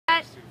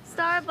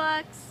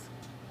Starbucks.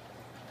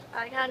 I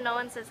like how no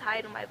one says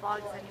hi to my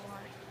vlogs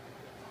anymore.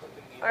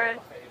 Or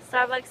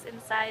Starbucks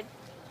inside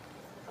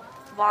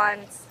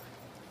Vaughn's.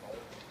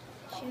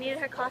 She needed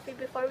her coffee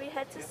before we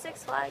head to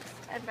Six Flags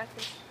and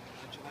breakfast.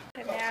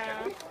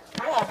 Panera.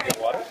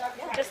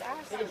 Just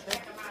ask.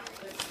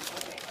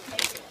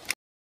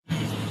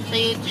 So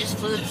you just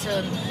flew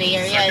to Bay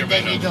Area and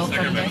then you drove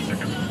from there?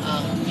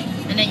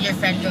 And then your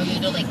friend drove you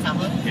to Lake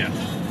Tahoe? Yeah.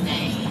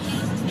 Nice.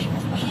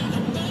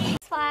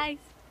 Six Flags.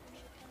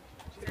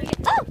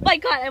 Oh my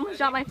god, I almost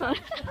dropped my phone.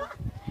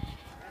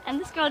 And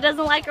this girl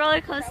doesn't like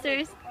roller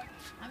coasters.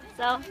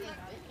 So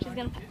she's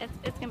gonna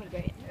it's gonna be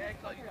great.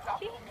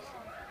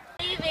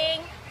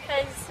 Leaving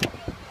because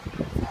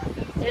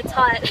it's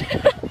hot.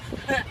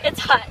 It's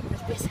hot.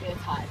 It's basically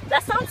hot.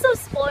 That sounds so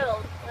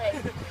spoiled. Like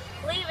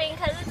leaving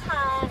because it's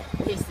hot.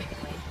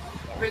 Basically.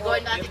 We're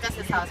going to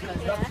Atticus's house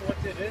because That's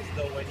what it is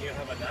though when you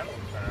have a nano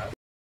crab.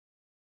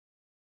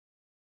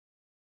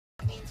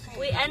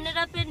 We ended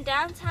up in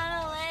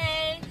downtown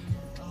LA.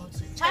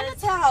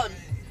 Chinatown!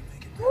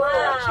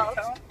 Wow.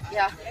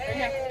 Yeah.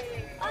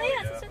 Oh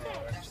yes, it's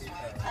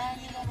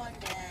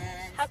right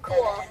there. How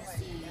cool.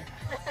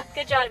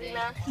 Good job,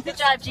 Nina. Good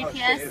job,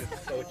 GPS.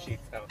 It's so cheap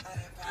town.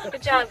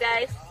 Good job,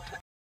 guys.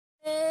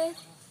 And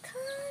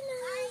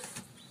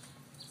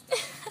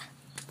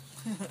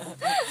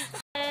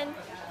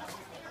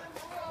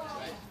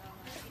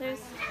there's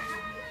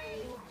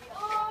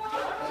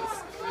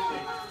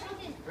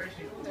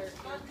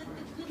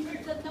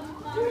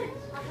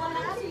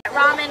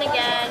ramen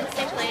again,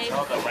 same place,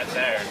 Oh, the right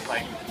there. It's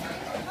like,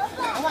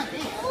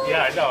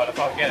 yeah, I know. That's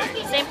all I'm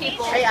getting. same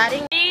people. Are you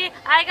adding?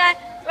 I got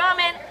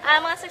ramen.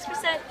 I'm on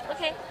 6%.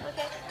 Okay.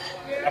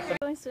 We're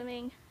going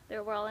swimming.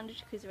 We're all in the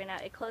jacuzzi right now.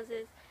 It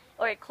closes,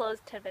 or it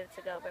closed 10 minutes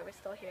ago, but we're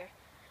still here.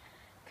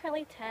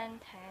 Currently 10:10.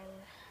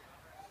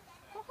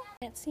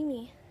 Can't see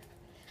me.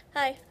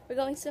 Hi, we're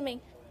going swimming.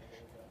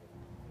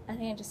 I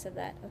think I just said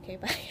that. Okay,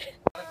 bye.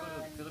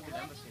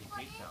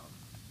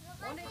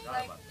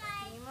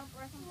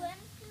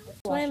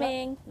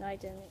 Swimming. No, I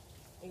didn't.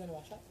 Are you going to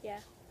wash up? Yeah,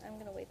 I'm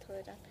gonna wait till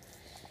they're done.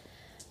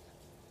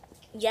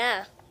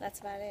 Yeah, that's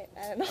about it.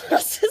 I don't know what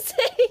else to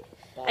say.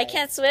 Bye. I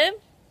can't swim.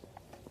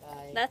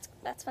 Bye.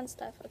 That's fun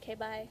stuff. Okay,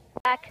 bye.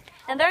 Back,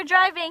 and they're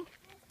driving.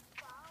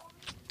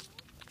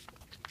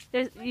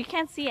 You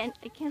can't see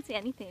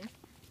anything.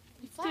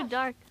 It's too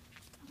dark.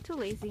 I'm too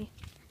lazy.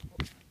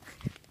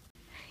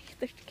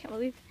 I can't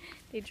believe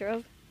they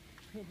drove.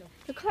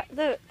 The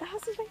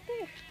house is right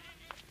there.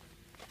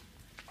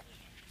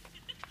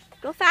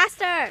 Go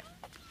faster!